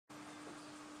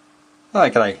Hi,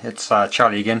 g'day, it's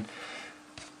Charlie again.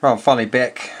 Well, I'm finally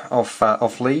back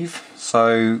off leave,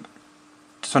 so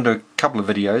just want to do a couple of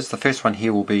videos. The first one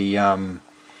here will be on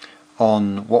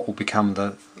what will become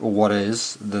what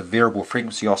is the variable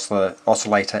frequency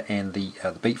oscillator and the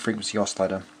beat frequency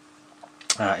oscillator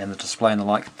and the display and the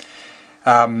like.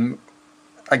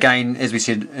 Again, as we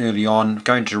said early on,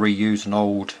 going to reuse an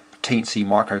old Teensy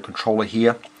microcontroller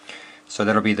here. So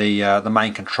that'll be the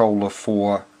main controller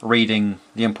for reading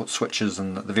the input switches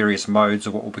and the various modes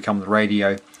of what will become the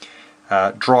radio.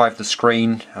 Drive the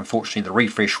screen. Unfortunately, the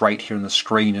refresh rate here on the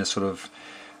screen is sort of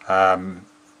a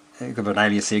bit of an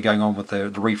alias here going on with the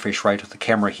refresh rate of the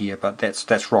camera here, but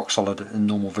that's rock solid in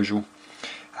normal visual.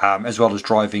 As well as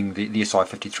driving the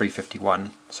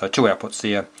SI5351. So two outputs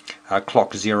there,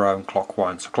 clock 0 and clock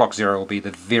 1. So clock 0 will be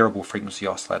the variable frequency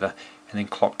oscillator, and then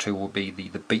clock 2 will be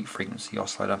the beat frequency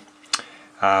oscillator.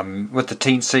 With the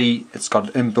Teensy, it's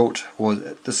got inbuilt, or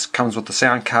this comes with the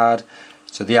sound card,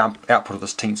 so the output of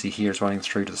this Teensy here is running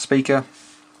through to the speaker,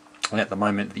 and at the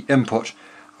moment the input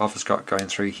I've just got going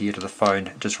through here to the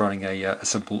phone, just running a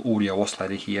simple audio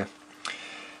oscillator here.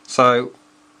 So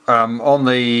on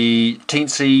the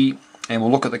Teensy, and we'll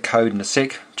look at the code in a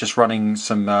sec, just running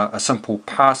a simple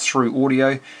pass-through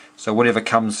audio, so whatever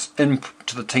comes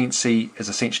into the Teensy is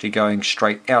essentially going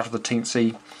straight out of the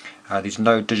Teensy. There's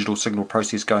no digital signal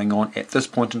process going on at this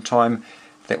point in time.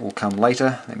 That will come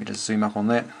later. Let me just zoom up on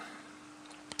that.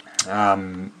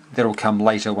 That will come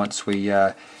later once we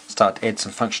start to add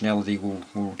some functionality.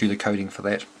 We'll do the coding for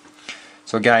that.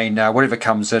 So again, whatever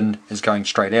comes in is going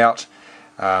straight out,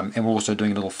 and we're also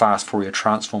doing a little fast Fourier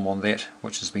transform on that,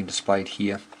 which has been displayed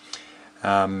here.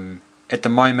 At the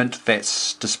moment,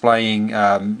 that's displaying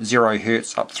 0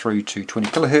 Hz up through to 20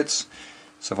 kHz.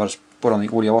 So if I just put on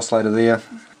the audio oscillator there.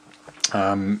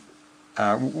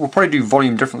 We'll probably do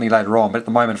volume differently later on, but at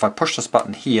the moment if I push this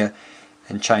button here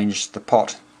and change the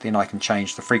pot, then I can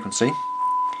change the frequency.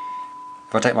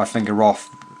 If I take my finger off,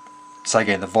 say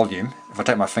again the volume, if I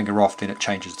take my finger off then it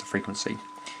changes the frequency.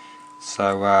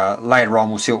 So later on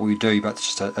we'll see what we do, but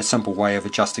it's just a simple way of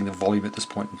adjusting the volume at this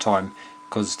point in time,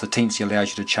 because the Teensy allows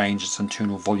you to change its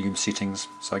internal volume settings.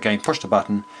 So again, push the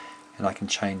button and I can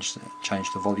change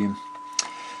the volume.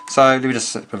 So let me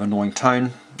just a bit of an annoying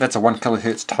tone. That's a 1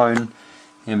 kHz tone,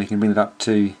 and we can bring it up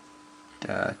to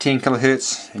 10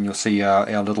 kHz, and you'll see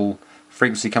our little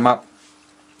frequency come up,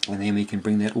 and then we can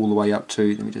bring that all the way up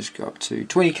to, let me just go up to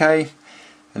 20k,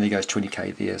 and there goes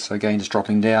 20k there. So again, just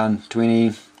dropping down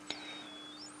 20,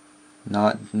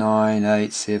 9,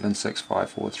 8, 7, 6, 5,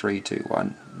 4, 3, 2,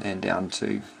 1, and down to,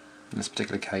 in this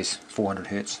particular case, 400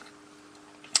 Hz.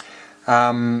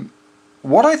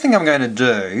 What I think I'm going to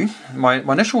do, my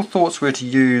initial thoughts were to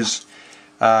use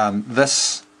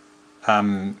this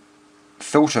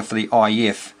filter for the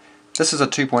IF. This is a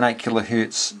 2.8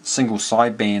 kHz single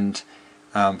sideband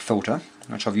filter,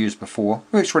 which I've used before.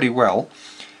 Works really well.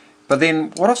 But then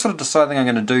what I've sort of decided I'm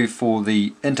going to do for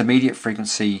the intermediate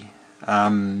frequency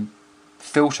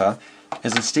filter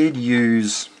is instead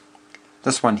use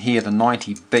this one here, the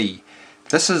 90B.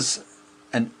 This is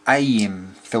an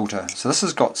AM filter, so this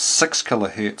has got 6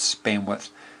 kHz bandwidth,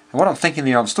 and what I'm thinking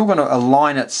there, I'm still going to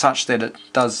align it such that it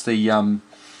does the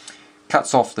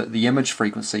cuts off the image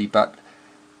frequency, but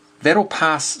that'll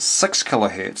pass 6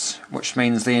 kHz, which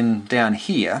means then down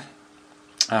here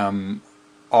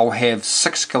I'll have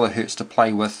 6 kHz to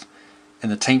play with in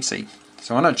the Teensy.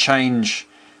 So I'm going to change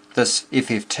this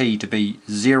FFT to be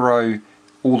 0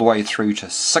 all the way through to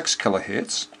 6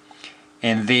 kHz,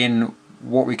 and then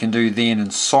what we can do then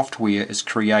in software is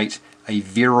create a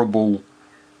variable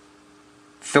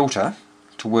filter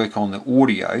to work on the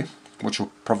audio, which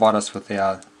will provide us with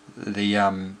the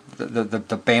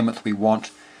bandwidth we want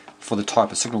for the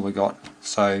type of signal we got.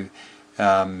 So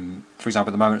for example,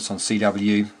 at the moment it's on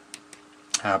CW,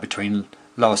 between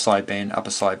lower sideband, upper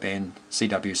sideband,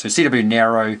 CW. So CW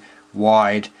narrow,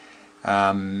 wide,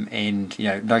 and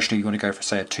notionally you want to go for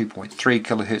say a 2.3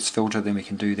 kHz filter, then we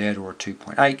can do that, or a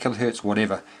 2.8 kHz,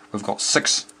 whatever. We've got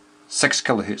 6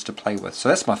 kHz to play with. So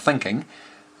that's my thinking.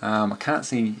 I can't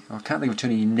think of too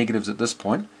many negatives at this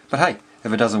point, but hey,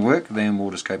 if it doesn't work then we'll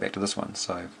just go back to this one,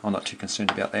 so I'm not too concerned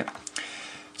about that.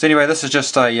 So anyway, this is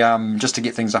just just to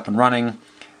get things up and running.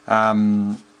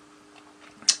 What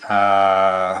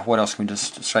else can we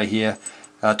just say here?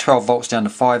 12 volts down to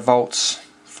 5 volts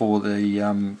for the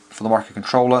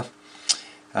microcontroller,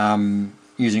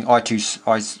 using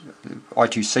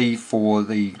I2C for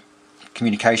the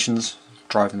communications,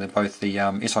 driving both the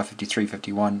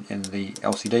SI5351 and the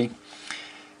LCD,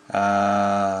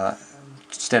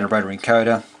 standard rotary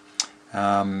encoder,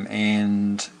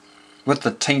 and with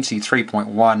the Teensy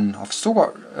 3.1, I've still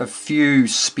got a few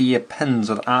spare pins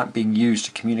that aren't being used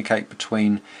to communicate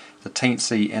between the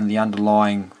Teensy and the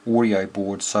underlying audio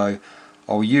board, so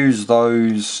I'll use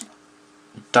those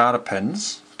data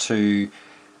pins to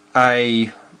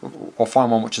I'll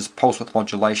find one which is pulse width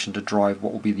modulation to drive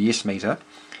what will be the S meter,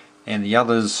 and the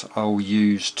others I'll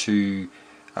use to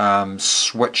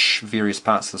switch various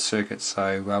parts of the circuit,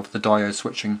 so the diode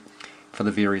switching for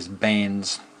the various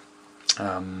bands.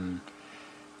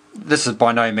 This is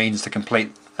by no means the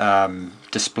complete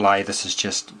display. This is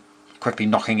just quickly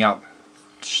knocking up,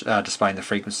 displaying the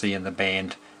frequency and the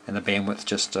band and the bandwidth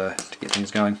just to get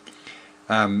things going.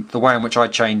 The way in which I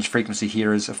change frequency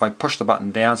here is if I push the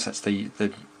button down, so that's the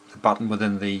button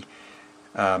within the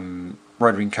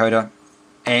rotary encoder,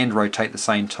 and rotate at the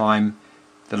same time,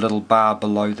 the little bar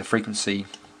below the frequency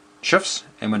shifts,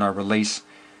 and when I release,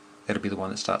 that'll be the one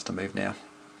that starts to move now.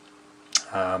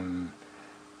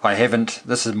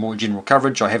 This is more general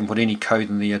coverage, I haven't put any code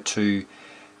in there to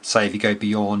say if you go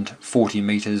beyond 40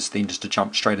 meters then just to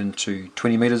jump straight into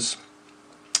 20 meters.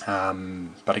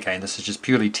 But again, this is just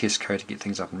purely test code to get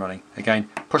things up and running. Again,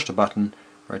 push the button,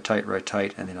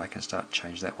 rotate, and then I can start to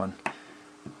change that one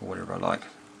or whatever I like.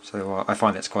 So I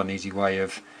find that's quite an easy way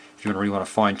of, if you really want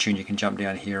to fine tune, you can jump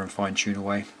down here and fine tune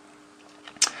away.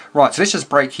 Right, so let's just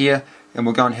break here and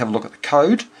we'll go and have a look at the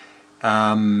code,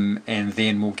 and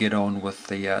then we'll get on with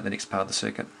the next part of the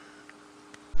circuit.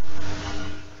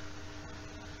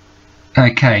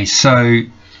 Okay, so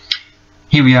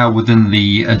here we are within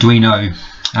the Arduino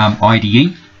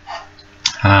IDE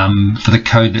for the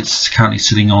code that's currently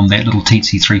sitting on that little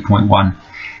Teensy 3.1.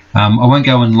 I won't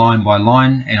go in line by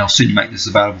line, and I'll certainly make this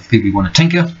available for people who want to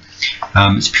tinker.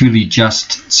 It's purely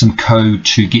just some code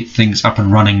to get things up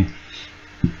and running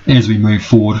as we move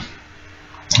forward.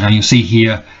 You'll see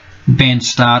here band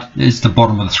start is the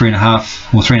bottom of the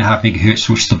 3.5 or 3.5 megahertz,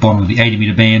 which is the bottom of the 80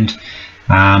 meter band.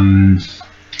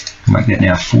 Make that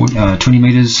now 20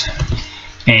 meters,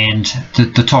 and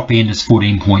the top end is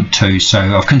 14.2. so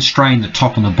I've constrained the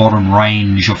top and the bottom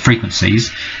range of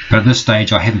frequencies, but at this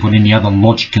stage I haven't put any other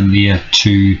logic in there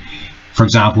to, for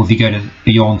example, if you go to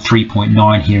beyond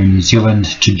 3.9 here in New Zealand,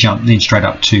 to jump then straight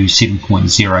up to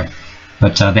 7.0,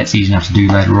 but that's easy enough to do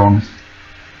later on.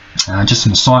 Just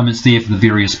some assignments there for the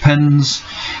various pins.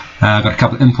 I've got a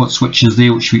couple of input switches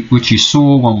there which you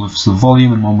saw. One was for the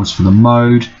volume and one was for the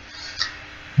mode.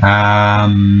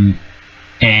 And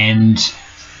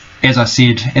as I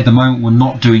said, at the moment we're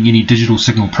not doing any digital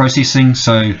signal processing,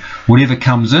 so whatever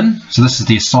comes in, so this is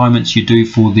the assignments you do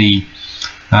for the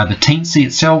Teensy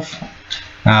itself.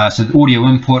 So the audio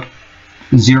input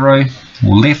 0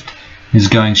 or left is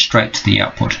going straight to the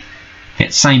output.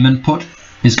 That same input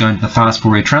is going to the fast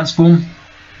Fourier transform,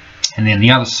 and then the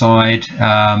other side,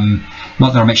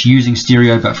 not that I'm actually using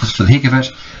stereo, but for the heck of it,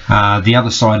 the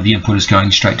other side of the input is going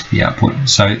straight to the output.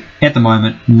 So at the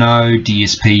moment, no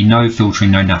DSP, no filtering,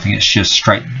 no nothing. It's just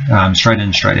straight in,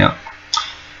 straight out.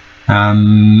 I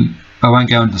won't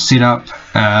go into the setup.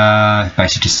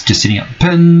 Basically just setting up the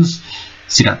pins,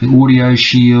 set up the audio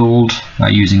shield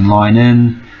using line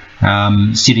in,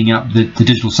 setting up the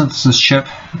digital synthesis chip.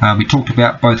 We talked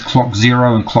about both clock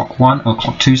 0 and clock 1, or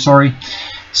clock 2, sorry.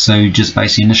 So just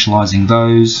basically initializing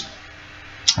those.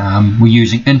 We're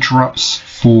using interrupts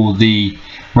for the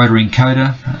rotary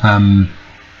encoder.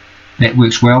 That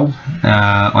works well.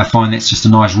 I find that's just a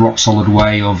nice rock solid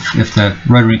way of, if the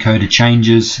rotary encoder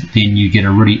changes, then you get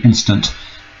a really instant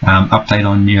update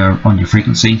on your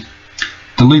frequency.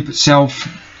 The loop itself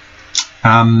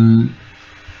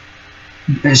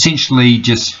essentially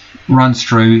just runs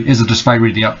through, is the display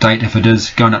ready to update? If it is,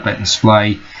 go and update the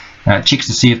display. Checks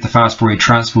to see if the fast Fourier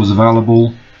transform is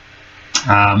available.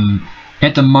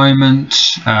 At the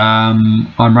moment,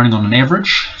 I'm running on an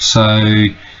average, so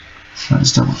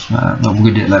let's double.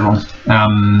 We'll get to that later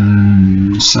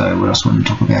on. So what else want to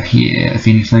talk about here, if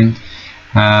anything?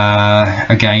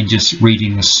 Again, just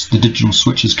reading the digital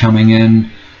switches coming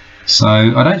in. So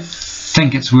I don't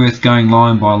think it's worth going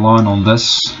line by line on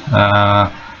this.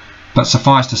 But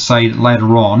suffice to say that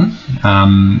later on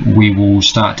we will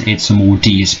start to add some more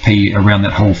DSP around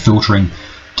that whole filtering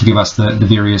to give us the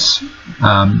various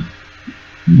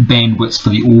bandwidths for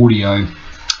the audio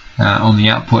on the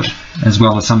output, as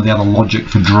well as some of the other logic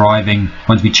for driving,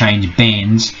 once we change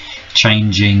bands,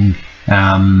 changing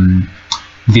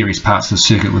various parts of the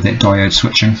circuit with that diode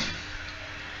switching.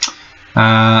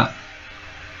 For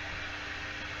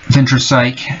interest's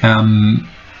sake,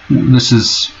 this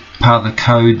is part of the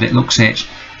code that looks at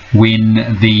when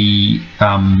the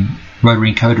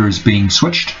rotary encoder is being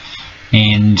switched,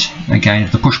 and again,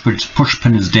 if the push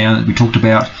pin is down that we talked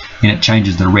about, then it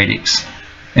changes the radix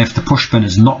if the push pin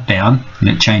is not down,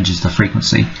 then it changes the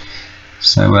frequency.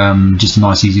 So just a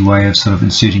nice easy way of sort of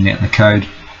inserting that in the code.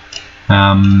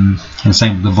 And the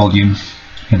same with the volume.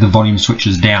 If the volume switch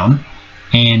is down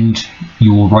and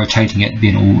you're rotating it,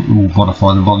 then it will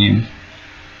modify the volume.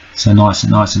 So nice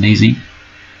and easy.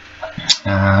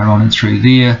 Running through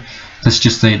there. This is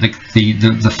just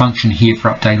the function here for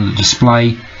updating the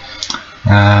display.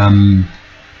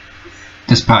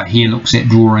 This part here looks at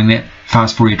drawing that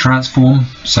fast Fourier transform.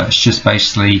 So it's just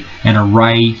basically an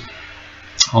array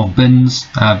of bins.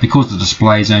 Because the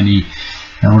display is only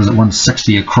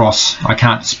 160 across, I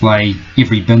can't display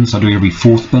every bin, so I do every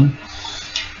fourth bin,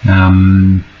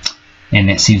 and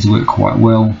that seems to work quite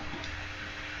well.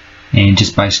 And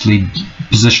just basically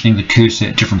positioning the cursor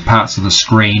at different parts of the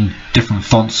screen, different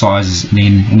font sizes, and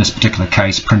then in this particular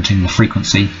case printing the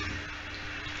frequency,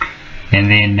 and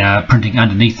then printing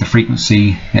underneath the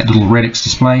frequency that little radix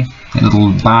display. That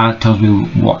little bar tells me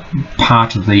what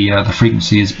part of the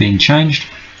frequency is being changed.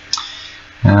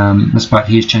 This part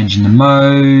here is changing the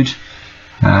mode,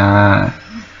 and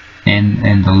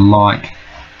the like.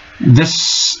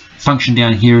 This function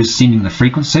down here is sending the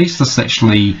frequencies. This is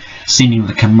actually sending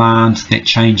the command that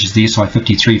changes the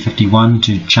SI5351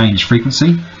 to change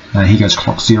frequency. Here goes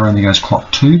clock 0 and there goes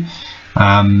clock 2.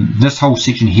 This whole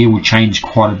section here will change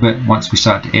quite a bit once we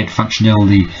start to add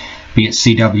functionality, be it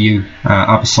CW,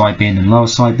 upper sideband and lower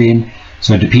sideband.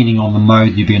 So depending on the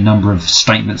mode, there'll be a number of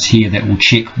statements here that will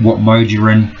check what mode you're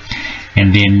in,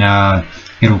 and then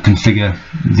it'll configure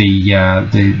the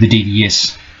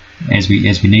DDS as we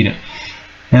need it.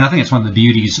 And I think it's one of the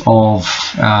beauties of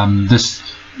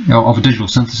of a digital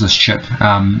synthesis chip,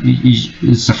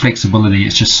 is the flexibility.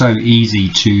 It's just so easy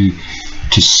to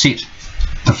set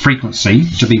the frequency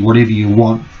to be whatever you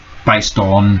want based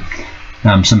on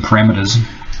some parameters,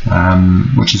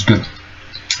 which is good.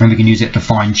 And we can use that to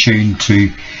fine tune to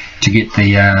get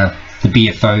the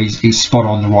BFO is spot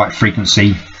on the right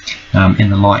frequency,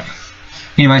 and the like.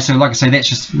 Anyway, so like I say, that's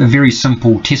just a very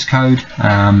simple test code,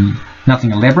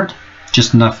 nothing elaborate,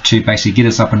 just enough to basically get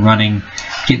us up and running,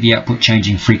 get the output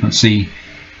changing frequency,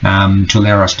 to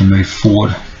allow us to move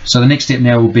forward. So the next step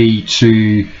now will be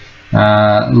to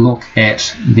look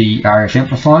at the RF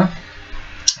amplifier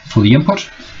for the input.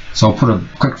 So I'll put a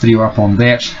quick video up on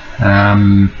that.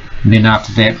 Then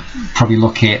after that, probably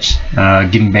look at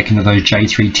getting back into those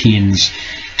J310s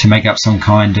to make up some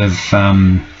kind of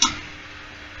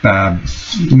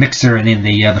mixer, and then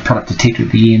the product detector at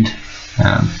the end.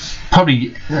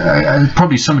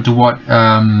 Probably similar to what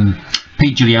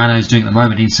Pete Giuliano is doing at the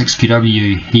moment in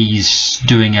 6QW. He's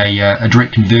doing a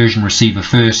direct conversion receiver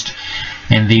first,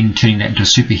 and then turning that into a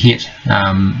super hit.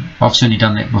 I've certainly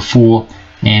done that before,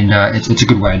 and it's a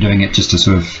good way of doing it, just to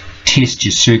sort of test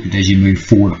your circuit as you move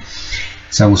forward.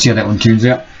 So we'll see how that one turns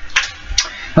out.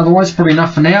 Otherwise, probably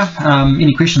enough for now.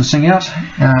 Any questions, sing out.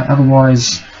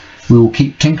 Otherwise, we'll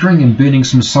keep tinkering and burning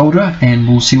some solder, and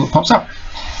we'll see what pops up.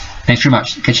 Thanks very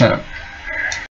much. Catch you later.